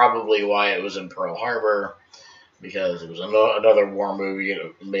 That's probably why it was in Pearl Harbor, because it was another war movie.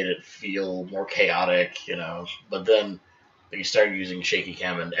 It made it feel more chaotic, But then they started using shaky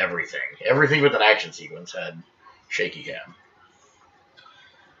cam in everything. Everything with an action sequence had shaky cam.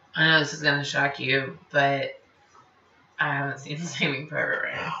 I know this is going to shock you, but I haven't seen Saving Private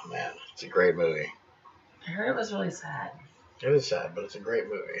Ryan. Oh, man. It's a great movie. I heard it was really sad. It is sad, but it's a great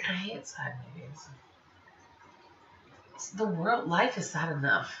movie. I hate sad movies. Life is sad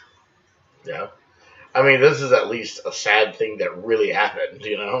enough. Yeah. I mean, this is at least a sad thing that really happened,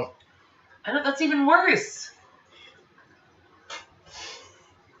 you know? I know, that's even worse.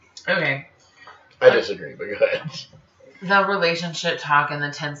 Okay. I disagree, but go ahead. The relationship talk and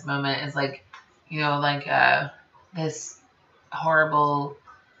the tense moment is like, this horrible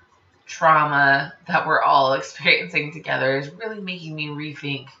trauma that we're all experiencing together is really making me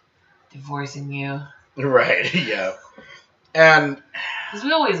rethink divorcing you. Right, yeah. And because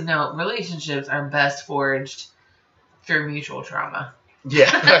we always know relationships are best forged through mutual trauma. Yeah,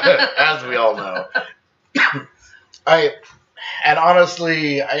 as we all know.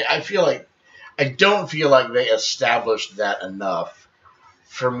 Honestly, I feel like I don't feel like they established that enough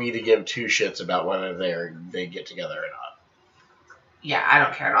for me to give two shits about whether they get together or not. Yeah, I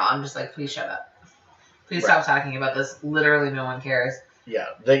don't care at all. I'm just like, please shut up. Please stop talking about this. Literally, no one cares. Yeah,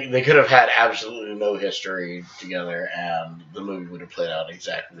 they could have had absolutely no history together, and the movie would have played out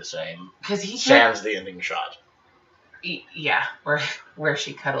exactly the same. Because he sans the ending shot. Yeah, where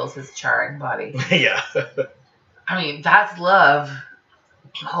she cuddles his charring body. Yeah. I mean, that's love.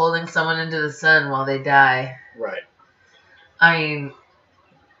 Holding someone into the sun while they die. Right. I mean,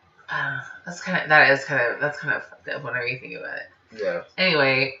 that's kind of fucked up whenever you think about it. Yeah.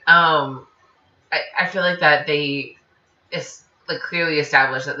 Anyway, I feel like that it's like clearly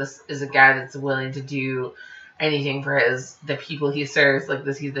established that this is a guy that's willing to do anything for the people he serves. Like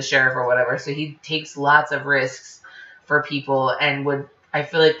this, he's the sheriff or whatever. So he takes lots of risks for people, and would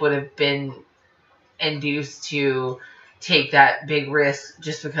have been induced to take that big risk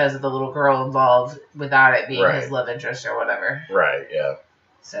just because of the little girl involved without it being his love interest or whatever. Right, yeah.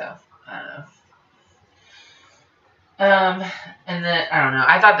 So, I don't know. And then, I don't know.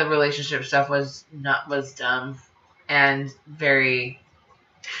 I thought the relationship stuff was dumb and very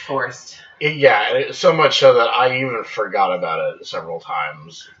forced. So much so that I even forgot about it several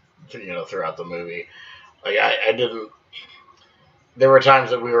times, throughout the movie. Like, I didn't... There were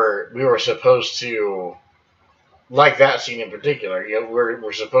times that we were supposed to, like that scene in particular,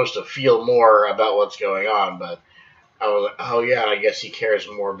 we're supposed to feel more about what's going on, but I was like, oh yeah, I guess he cares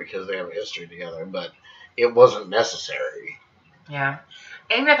more because they have a history together, but it wasn't necessary. Yeah.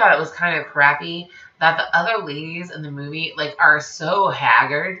 And I thought it was kind of crappy that the other ladies in the movie, like, are so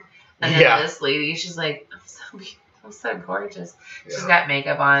haggard, and then this lady, she's like, I'm so gorgeous. Yeah. She's got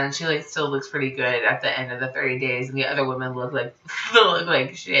makeup on, and she like still looks pretty good at the end of the 30 days, and the other women look like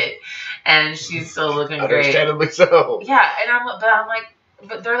shit, and she's still looking great. Understandably so. Yeah, and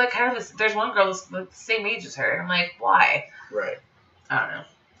but they're like kind of there's one girl that's the same age as her, and I'm like, why? Right. I don't know.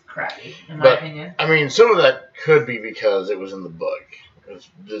 Crappy, in my opinion. I mean, some of that could be because it was in the book.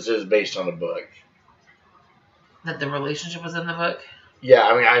 This is based on a book. That the relationship was in the book? Yeah,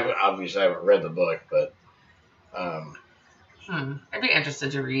 I mean, I haven't read the book, but... I'd be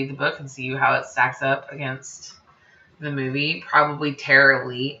interested to read the book and see how it stacks up against the movie. Probably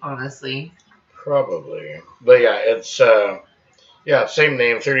terribly, honestly. Probably. But yeah, it's, same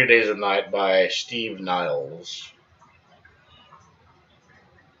name, 30 Days of Night by Steve Niles.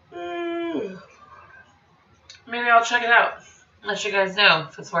 Maybe I'll check it out. Let you guys know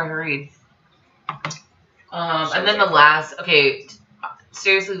if it's worth a read. And then the last... Okay,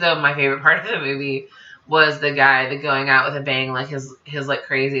 seriously though, my favorite part of the movie was the guy that going out with a bang, like his like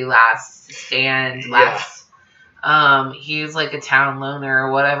crazy last stand. He's like a town loner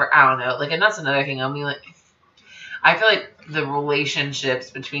or whatever. I don't know. Like, and that's another thing. I mean, like, I feel like the relationships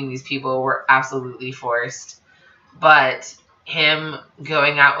between these people were absolutely forced, but him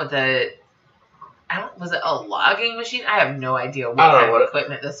going out with was it a logging machine? I have no idea what kind of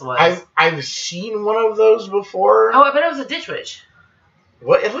equipment this was. I've seen one of those before. Oh, I bet it was a ditch witch.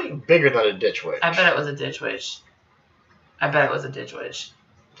 What? It looked bigger than a ditch witch. I bet it was a ditch witch.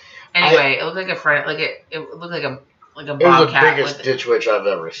 Anyway, it looked like a friend. Like it looked like a bobcat. It was the biggest ditch witch I've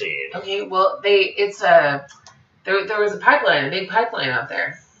ever seen. Okay, well there was a big pipeline out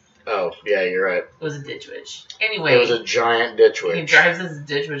there. Oh yeah, you're right. It was a ditch witch. Anyway, it was a giant ditch witch. He drives this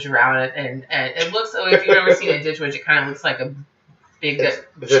ditch witch around it, and it looks. So if you've ever seen a ditch witch, it kind of looks like a big it's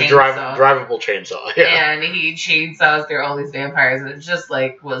chainsaw. Drivable chainsaw. Yeah. And he chainsaws through all these vampires, and it just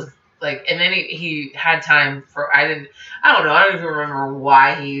was and then he had time for I don't even remember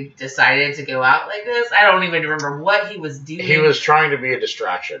why he decided to go out like this. I don't even remember what he was doing. He was trying to be a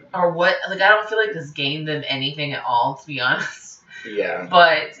distraction. Or what? Like, I don't feel like this gained them anything at all, to be honest. Yeah.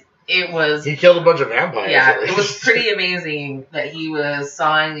 But it was... He killed a bunch of vampires. Yeah, it was pretty amazing that he was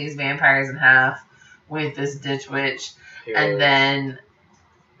sawing these vampires in half with this ditch witch. Then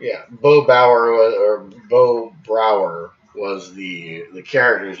Yeah, Bo Brower was the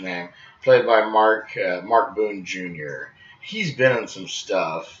character's name, played by Mark Boone Jr. He's been in some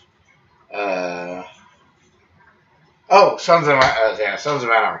stuff. Uh, Sons of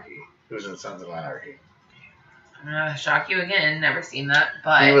Anarchy. Who's in Sons of Anarchy? I'm gonna shock you again. Never seen that,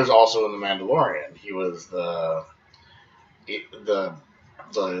 but He was also in The Mandalorian. He was the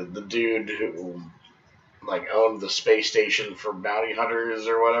dude who like owned the space station for bounty hunters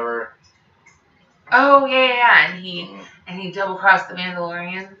or whatever. oh yeah, and he double crossed the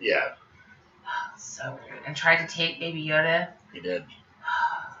Mandalorian. Yeah, So weird. And tried to take Baby Yoda. he did.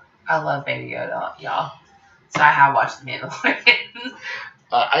 I love Baby Yoda, y'all. So I have watched The Mandalorian.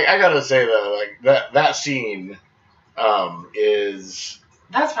 I gotta say though, like that scene is.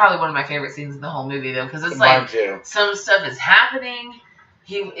 That's probably one of my favorite scenes in the whole movie, though, because it's Mine like too. some stuff is happening.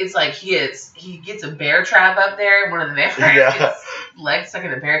 It's like he gets a bear trap up there, and one of the vampires gets legs stuck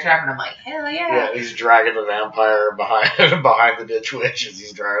in a bear trap, and I'm like, hell yeah! Yeah, he's dragging the vampire behind the ditch witch as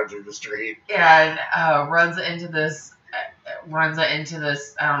he's driving through the street. Yeah, and runs into this.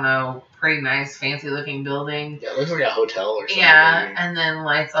 I don't know, pretty nice, fancy looking building. Yeah, it looks like a hotel or something. Yeah, maybe. and then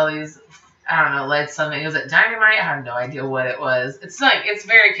lights all these. I don't know, lights something. Was it dynamite? I have no idea what it was. It's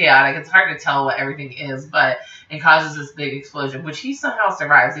very chaotic. It's hard to tell what everything is, but it causes this big explosion, which he somehow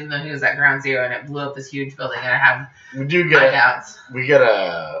survives, even though he was at ground zero and it blew up this huge building. And I have my doubts. We get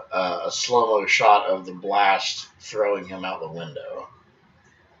a slow-mo shot of the blast throwing him out the window.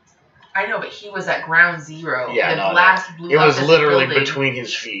 I know, but he was at ground zero. Yeah, the blast blew up. It was this literally building. between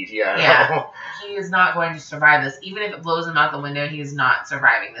his feet. Yeah. He is not going to survive this. Even if it blows him out the window, he is not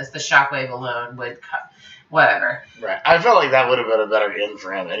surviving this. The shockwave alone would cut. Whatever. Right. I felt like that would have been a better end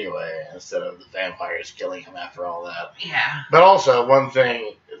for him anyway, instead of the vampires killing him after all that. Yeah. But also, one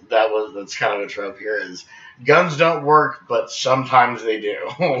thing that's kind of a trope here is guns don't work, but sometimes they do.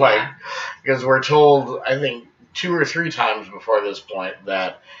 Because we're told, I think, 2 or 3 times before this point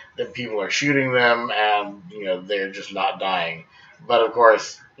that people are shooting them and they're just not dying. But of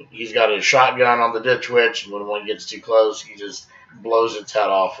course, he's got his shotgun on the ditch witch, and when one gets too close, he just blows its head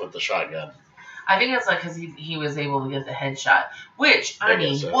off with the shotgun. I think it's because he was able to get the headshot. Which, I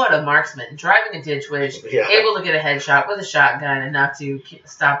mean, what a marksman. Driving a ditch witch, able to get a headshot with a shotgun enough to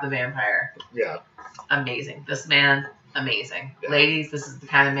stop the vampire. Yeah. Amazing. This man, amazing. Yeah. Ladies, this is the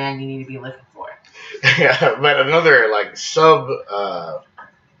kind of man you need to be looking for. Yeah, but another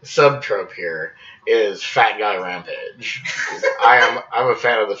sub trope here is fat guy rampage. I'm a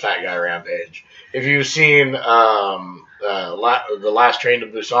fan of the fat guy rampage. If you've seen the last Train to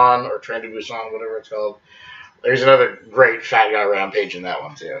Busan or Train to Busan, whatever it's called, there's another great fat guy rampage in that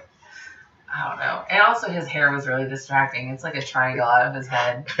one too. I don't know. And also his hair was really distracting. It's like a triangle out of his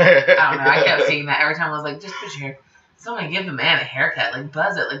head. I don't know. I kept seeing that every time. I was like, just put your hair. Someone give the man a haircut. Like,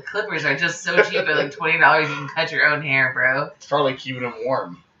 buzz it. Like, clippers are just so cheap. At like $20, you can cut your own hair, bro. It's probably keeping him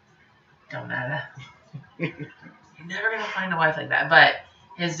warm. Don't matter. You're never going to find a wife like that. But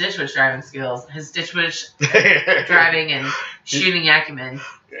his ditch witch driving skills, his ditch witch driving and shooting acumen,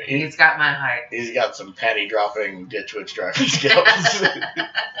 he's got my heart. He's got some panty dropping ditch witch driving skills.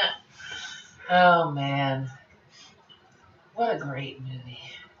 Oh, man. What a great movie.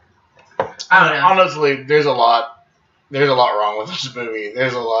 I don't know. Honestly, there's a lot wrong with this movie.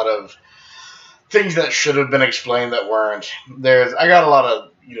 There's a lot of things that should have been explained that weren't. I got a lot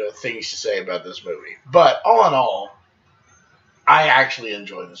of things to say about this movie. But all in all, I actually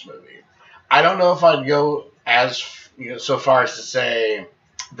enjoyed this movie. I don't know if I'd go as so far as to say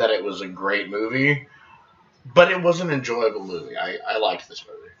that it was a great movie, but it was an enjoyable movie. I liked this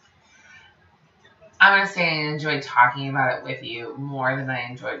movie. I'm going to say I enjoyed talking about it with you more than I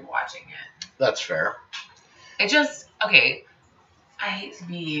enjoyed watching it. That's fair. Okay, I hate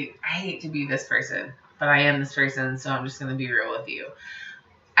to be this person, but I am this person, so I'm just going to be real with you.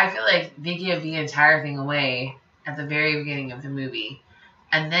 I feel like they give the entire thing away at the very beginning of the movie,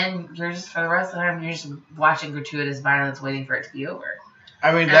 and then you're just, for the rest of the time, you're just watching gratuitous violence waiting for it to be over.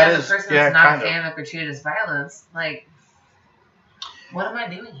 I mean, as a person that's not a fan of gratuitous violence, like, what am I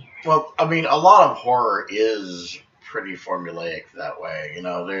doing here? Well, I mean, a lot of horror is pretty formulaic that way.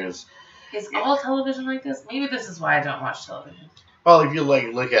 Is all television like this? Maybe this is why I don't watch television. Well, if you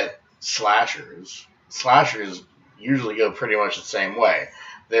look at slashers usually go pretty much the same way.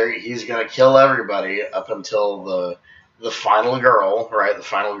 He's gonna kill everybody up until the final girl, right? The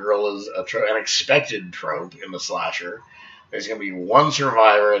final girl is an expected trope in the slasher. There's gonna be one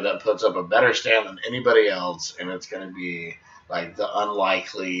survivor that puts up a better stand than anybody else, and it's gonna be like the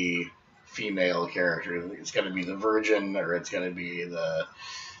unlikely female character. It's gonna be the virgin, or it's gonna be the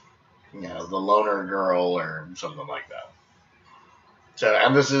loner girl or something like that. So,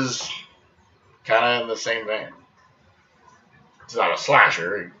 and this is kind of in the same vein. It's not a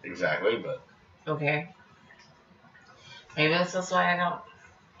slasher exactly, but Okay. Maybe this is why I don't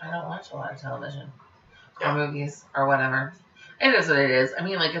watch a lot of television or movies or whatever. It is what it is. I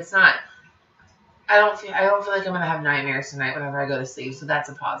mean, like, it's not. I don't feel like I'm gonna have nightmares tonight whenever I go to sleep. So that's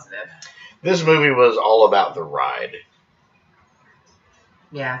a positive. This movie was all about the ride.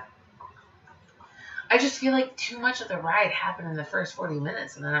 Yeah. I just feel like too much of the ride happened in the first 40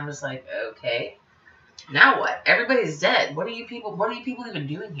 minutes, and then I'm just like, okay, now what? Everybody's dead. What are you people even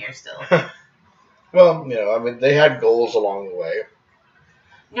doing here still? Well, I mean, they had goals along the way.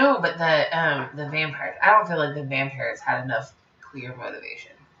 No, but the vampires. I don't feel like the vampires had enough clear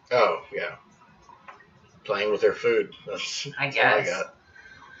motivation. Oh yeah, playing with their food. That's I guess. all I got.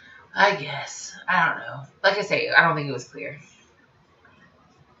 I guess. I don't know. Like I say, I don't think it was clear.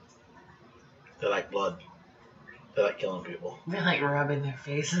 They like blood. They like killing people. They like rubbing their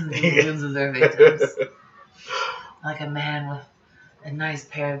face in the wounds of their victims. Like a man with a nice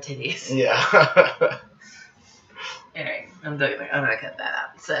pair of titties. Yeah. Anyway, I'm gonna cut that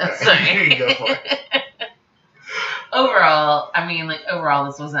out. So sorry. Go for it. Overall,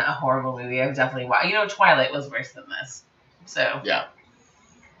 this wasn't a horrible movie. I've definitely watched. Twilight was worse than this. So yeah.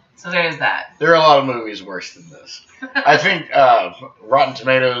 So there's that. There are a lot of movies worse than this. I think Rotten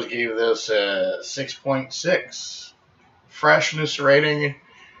Tomatoes gave this a 6.6 freshness rating,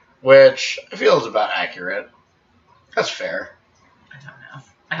 which I feel is about accurate. That's fair.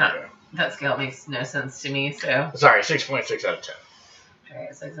 I don't know. That scale makes no sense to me, so... Sorry, 6.6 out of 10.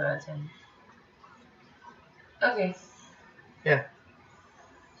 Alright, 6 out of 10. Okay. Yeah.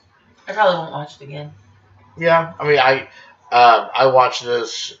 I probably won't watch it again. Yeah, I mean, I watched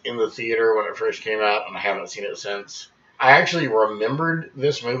this in the theater when it first came out, and I haven't seen it since. I actually remembered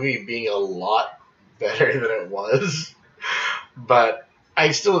this movie being a lot better than it was, but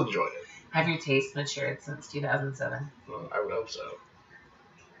I still enjoyed it. Have your taste matured since 2007? I would hope so.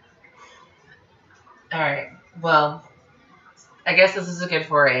 Alright, well, I guess this is a good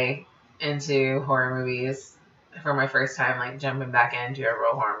foray into horror movies for my first time, jumping back into a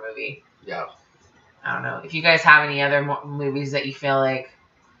real horror movie. Yeah. I don't know. If you guys have any other movies that you feel like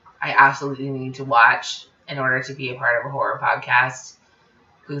I absolutely need to watch in order to be a part of a horror podcast,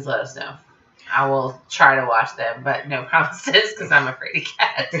 please let us know. I will try to watch them, but no promises because I'm a fraidy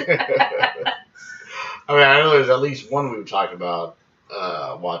cat. I mean, I know there's at least one we've talked about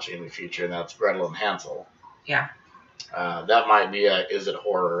watching in the future, and that's Gretel and Hansel. Yeah. That might be a Is It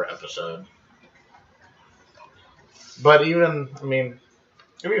Horror episode. But even, I mean,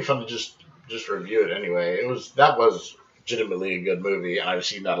 it'd be fun to just review it anyway. That was legitimately a good movie, and I've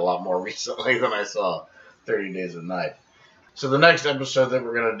seen that a lot more recently than I saw 30 Days of Night. So the next episode that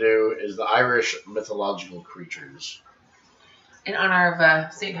we're going to do is the Irish mythological creatures. In honor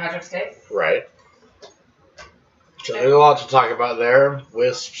of St. Patrick's Day. Right. So there's a lot to talk about there.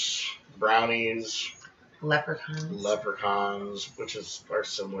 Wisps, brownies. Leprechauns, which are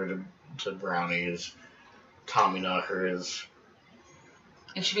similar to brownies. Tommyknockers.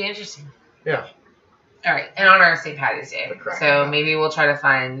 It should be interesting. Yeah. All right. In honor of St. Patty's Day. So maybe we'll try to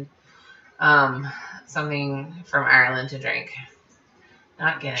find something from Ireland to drink.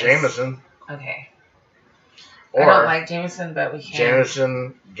 Not Guinness. Jameson. Okay. Or I don't like Jameson, but we can.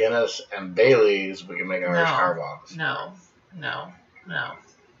 Jameson, Guinness, and Bailey's. We can make Irish car bombs. No.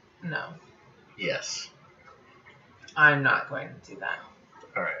 Yes. I'm not going to do that.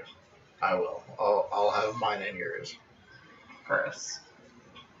 All right. I will. I'll have mine and yours. Gross.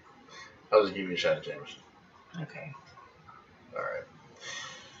 I'll just give you a shot of Jameson. Okay. All right.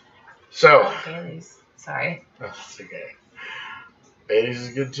 So. Oh, Bailey's. Sorry. That's okay. Bailey's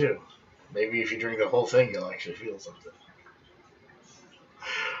is good too. Maybe if you drink the whole thing, you'll actually feel something.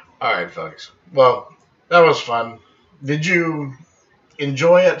 All right, folks. Well, that was fun. Did you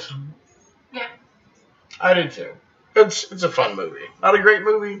enjoy it? Yeah. I did too. It's a fun movie. Not a great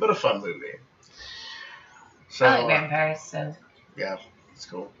movie, but a fun movie. So, I like vampires, so. Yeah, it's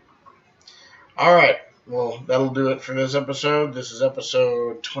cool. All right. Well, that'll do it for this episode. This is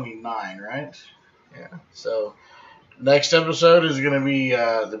episode 29, right? Yeah. So, next episode is going to be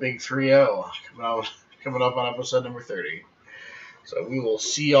the big 3-0 coming up on episode number 30. So, we will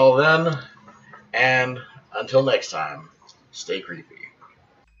see y'all then. And until next time, stay creepy.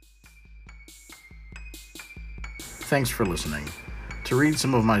 Thanks for listening. To read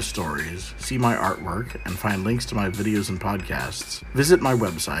some of my stories, see my artwork, and find links to my videos and podcasts, visit my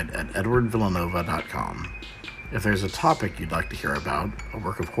website at edwardvillanova.com. If there's a topic you'd like to hear about, a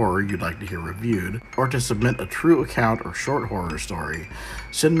work of horror you'd like to hear reviewed, or to submit a true account or short horror story,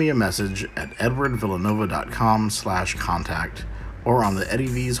 send me a message at edwardvillanova.com/contact or on the Eddie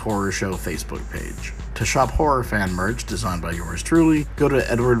V's Horror Show Facebook page. To shop horror fan merch designed by yours truly, go to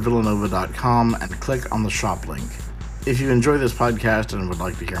edwardvillanova.com and click on the shop link. If you enjoy this podcast and would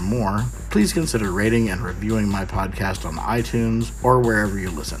like to hear more, please consider rating and reviewing my podcast on iTunes or wherever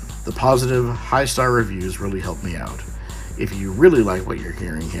you listen. The positive, high-star reviews really help me out. If you really like what you're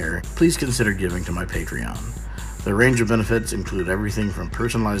hearing here, please consider giving to my Patreon. The range of benefits include everything from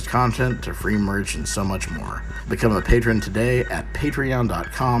personalized content to free merch and so much more. Become a patron today at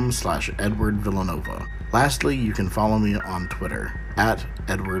patreon.com/EdwardVillanova. Lastly, you can follow me on Twitter at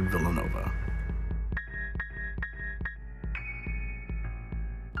Edward Villanova.